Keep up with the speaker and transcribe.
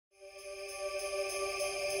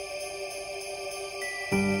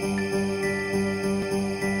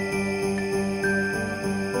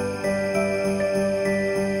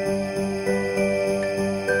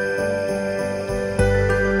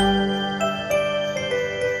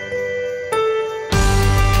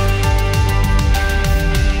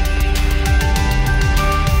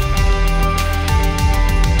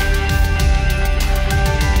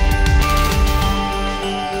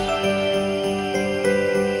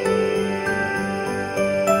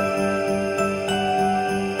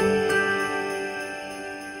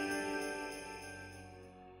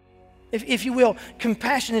If you will,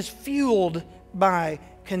 compassion is fueled by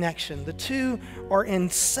connection. The two are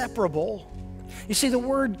inseparable. You see, the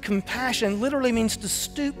word compassion literally means to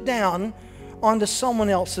stoop down onto someone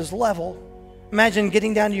else's level. Imagine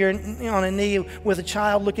getting down to on a knee with a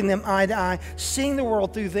child, looking them eye to eye, seeing the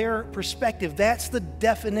world through their perspective. That's the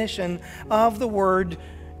definition of the word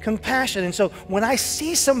compassion. And so when I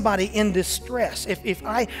see somebody in distress, if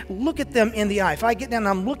I look at them in the eye, if I get down and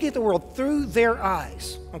I'm looking at the world through their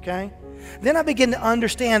eyes, okay, then I begin to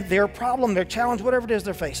understand their problem, their challenge, whatever it is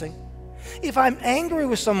they're facing. If I'm angry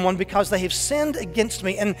with someone because they have sinned against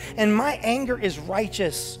me and my anger is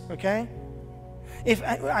righteous, okay, if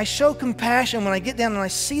I show compassion when I get down and I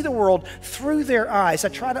see the world through their eyes, I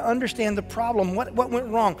try to understand the problem, what went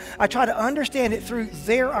wrong. I try to understand it through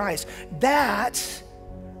their eyes. That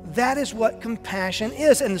is what compassion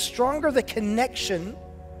is. And the stronger the connection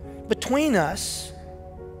between us,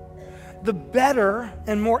 the better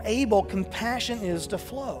and more able compassion is to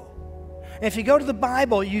flow. And if you go to the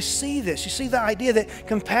Bible, you see this. You see the idea that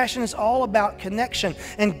compassion is all about connection.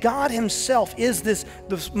 And God himself is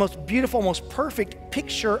the most beautiful, most perfect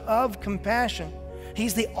picture of compassion.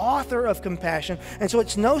 He's the author of compassion. And so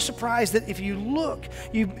it's no surprise that if you look,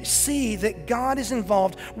 you see that God is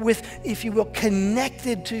involved with, if you will,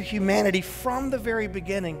 connected to humanity from the very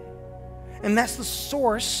beginning. And that's the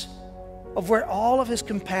source of where all of his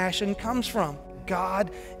compassion comes from. God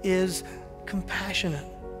is compassionate.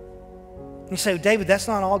 You say, David, that's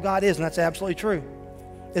not all God is, and that's absolutely true.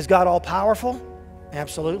 Is God all powerful?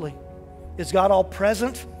 Absolutely. Is God all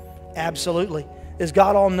present? Absolutely. Is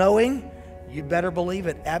God all knowing? You better believe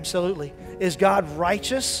it. Absolutely. Is God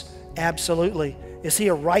righteous? Absolutely. Is he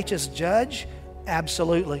a righteous judge?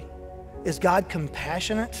 Absolutely. Is God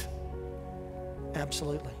compassionate?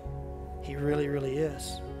 Absolutely. He really, really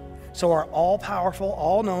is. So our all-powerful,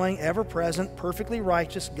 all-knowing, ever-present, perfectly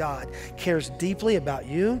righteous God cares deeply about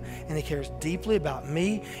you, and he cares deeply about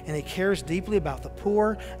me, and he cares deeply about the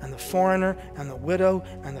poor and the foreigner and the widow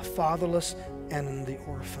and the fatherless and the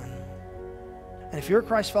orphan. And if you're a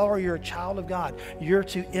Christ follower, you're a child of God. You're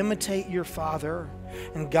to imitate your Father.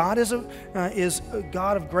 And God is a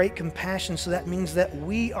God of great compassion, so that means that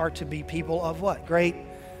we are to be people of what? Great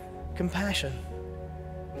compassion.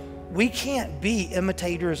 We can't be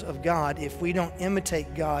imitators of God if we don't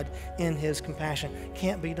imitate God in his compassion.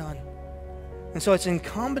 Can't be done. And so it's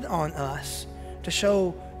incumbent on us to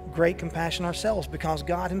show great compassion ourselves, because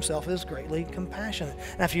God himself is greatly compassionate.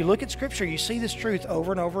 Now, if you look at Scripture, you see this truth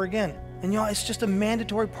over and over again. And y'all, it's just a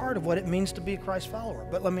mandatory part of what it means to be a Christ follower.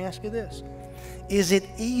 But let me ask you this. Is it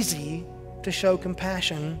easy to show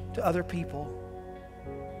compassion to other people?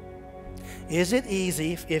 Is it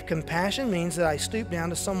easy, if compassion means that I stoop down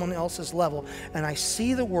to someone else's level and I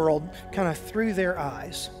see the world kind of through their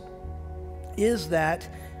eyes, is that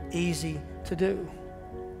easy to do?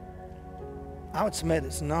 I would submit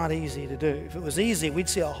it's not easy to do. If it was easy, we'd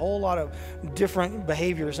see a whole lot of different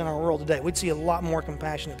behaviors in our world today. We'd see a lot more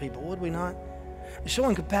compassionate people, would we not?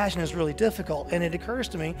 Showing compassion is really difficult, and it occurs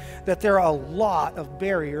to me that there are a lot of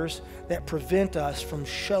barriers that prevent us from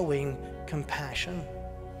showing compassion.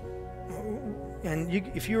 And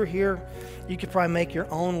if you were here, you could probably make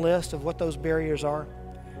your own list of what those barriers are.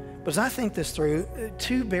 But as I think this through,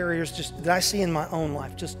 two barriers that I see in my own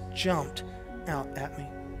life just jumped out at me.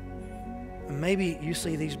 And maybe you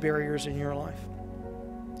see these barriers in your life.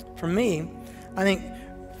 For me, I think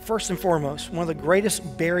first and foremost, one of the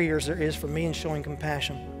greatest barriers there is for me in showing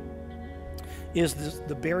compassion is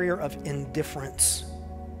the barrier of indifference.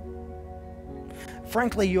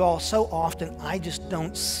 Frankly, you all, so often I just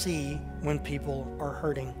don't see when people are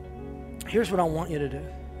hurting. Here's what I want you to do.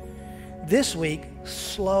 This week,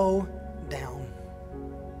 slow down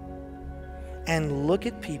and look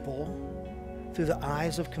at people through the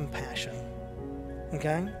eyes of compassion.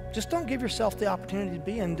 Okay? Just don't give yourself the opportunity to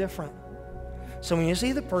be indifferent. So when you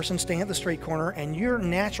see the person standing at the street corner and your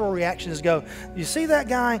natural reaction is go, you see that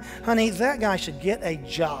guy? Honey, that guy should get a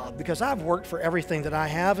job because I've worked for everything that I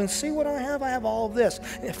have, and see what I have? I have all of this.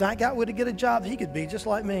 If that guy were to get a job, he could be just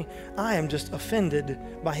like me. I am just offended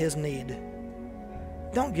by his need.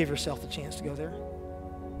 Don't give yourself the chance to go there.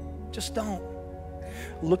 Just don't.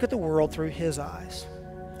 Look at the world through his eyes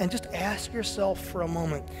and just ask yourself for a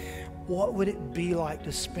moment, what would it be like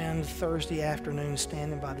to spend Thursday afternoon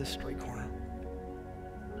standing by this street corner?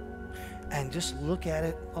 And just look at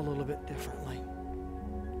it a little bit differently.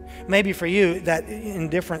 Maybe for you, that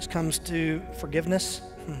indifference comes to forgiveness.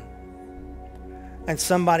 And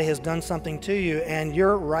somebody has done something to you, and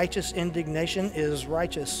your righteous indignation is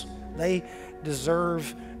righteous. They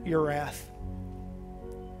deserve your wrath.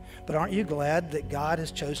 But aren't you glad that God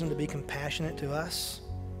has chosen to be compassionate to us?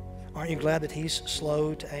 Aren't you glad that he's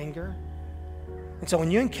slow to anger? And so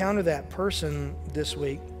when you encounter that person this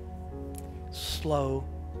week, slow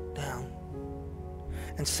down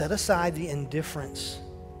and set aside the indifference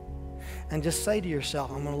and just say to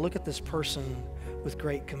yourself, I'm going to look at this person with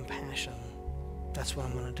great compassion. That's what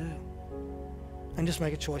I'm going to do. And just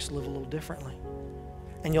make a choice to live a little differently.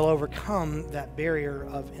 And you'll overcome that barrier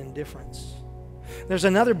of indifference. There's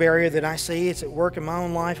another barrier that I see. It's at work in my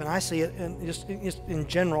own life, and I see it just in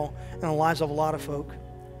general in the lives of a lot of folk.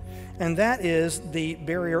 And that is the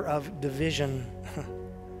barrier of division.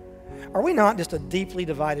 Are we not just a deeply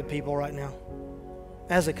divided people right now?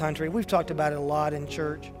 As a country, we've talked about it a lot in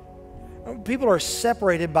church. People are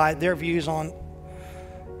separated by their views on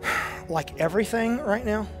like everything right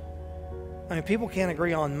now. I mean, people can't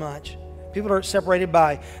agree on much. People are separated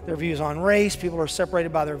by their views on race. People are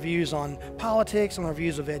separated by their views on politics, on their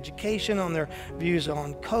views of education, on their views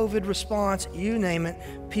on COVID response. You name it.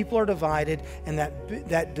 People are divided, and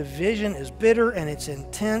that division is bitter and it's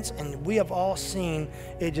intense, and we have all seen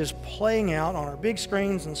it just playing out on our big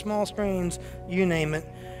screens and small screens. You name it.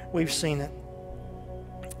 We've seen it.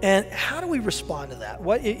 And how do we respond to that?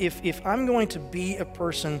 What if I'm going to be a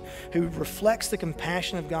person who reflects the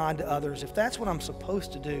compassion of God to others, if that's what I'm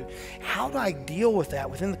supposed to do, how do I deal with that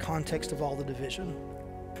within the context of all the division?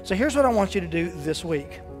 So here's what I want you to do this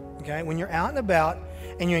week, okay? When you're out and about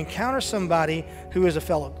and you encounter somebody who is a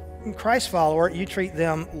fellow Christ follower, you treat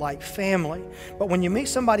them like family. But when you meet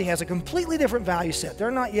somebody who has a completely different value set, they're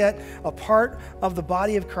not yet a part of the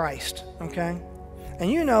body of Christ, okay?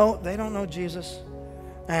 And you know they don't know Jesus.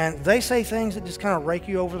 And they say things that just kind of rake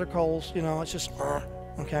you over the coals. You know, it's just,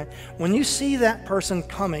 okay? When you see that person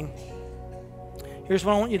coming, here's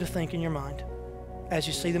what I want you to think in your mind as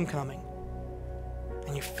you see them coming.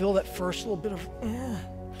 And you feel that first little bit of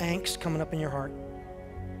angst coming up in your heart.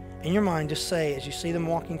 In your mind, just say, as you see them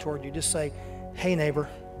walking toward you, just say, hey, neighbor.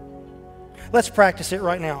 Let's practice it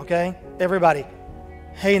right now, okay? Everybody,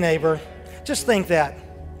 hey, neighbor. Just think that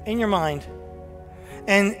in your mind.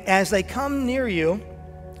 And as they come near you,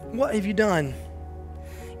 what have you done?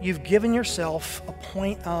 You've given yourself a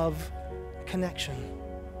point of connection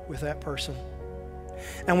with that person.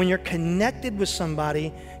 And when you're connected with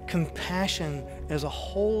somebody, compassion is a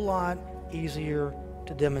whole lot easier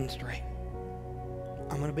to demonstrate.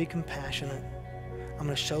 I'm going to be compassionate. I'm going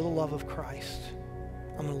to show the love of Christ.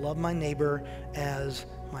 I'm going to love my neighbor as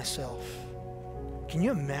myself. Can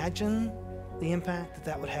you imagine the impact that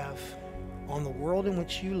that would have on the world in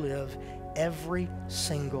which you live every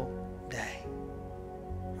single day?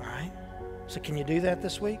 All right? So can you do that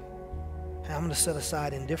this week? I'm going to set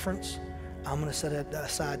aside indifference. I'm going to set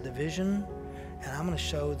aside division. And I'm going to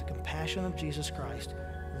show the compassion of Jesus Christ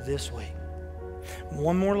this week.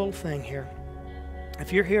 One more little thing here.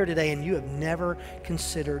 If you're here today and you have never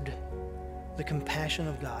considered the compassion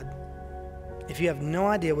of God, if you have no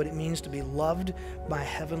idea what it means to be loved by a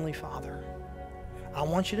Heavenly Father, I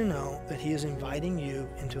want you to know that He is inviting you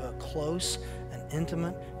into a close and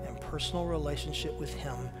intimate and personal relationship with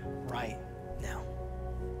Him right now.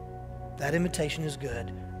 That invitation is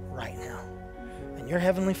good right now. And your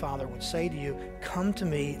Heavenly Father would say to you, come to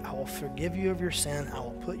me, I will forgive you of your sin, I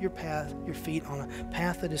will put your feet on a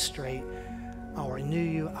path that is straight, I will renew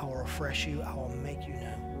you, I will refresh you, I will make you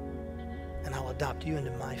new, and I will adopt you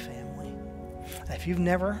into my family. And if you've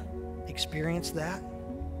never experienced that,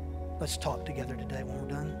 let's talk together today when we're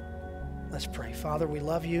done. Let's pray. Father, we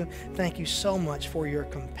love you. Thank you so much for your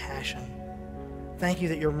compassion. Thank you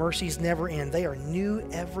that your mercies never end. They are new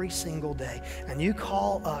every single day. And you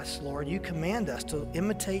call us, Lord, you command us to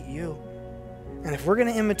imitate you. And if we're going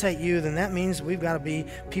to imitate you, then that means we've got to be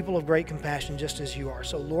people of great compassion just as you are.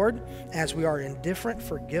 So, Lord, as we are indifferent,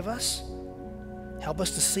 forgive us. Help us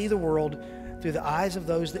to see the world through the eyes of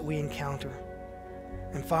those that we encounter.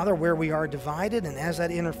 And Father, where we are divided and as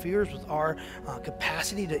that interferes with our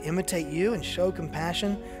capacity to imitate you and show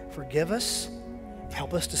compassion, forgive us.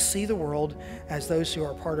 Help us to see the world as those who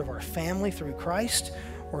are part of our family through Christ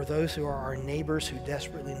or those who are our neighbors who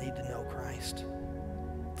desperately need to know Christ.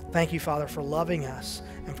 Thank you, Father, for loving us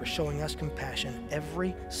and for showing us compassion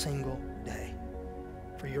every single day.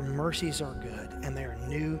 For your mercies are good and they are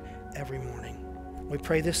new every morning. We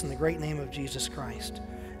pray this in the great name of Jesus Christ.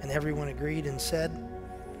 And everyone agreed and said,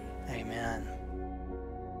 Amen.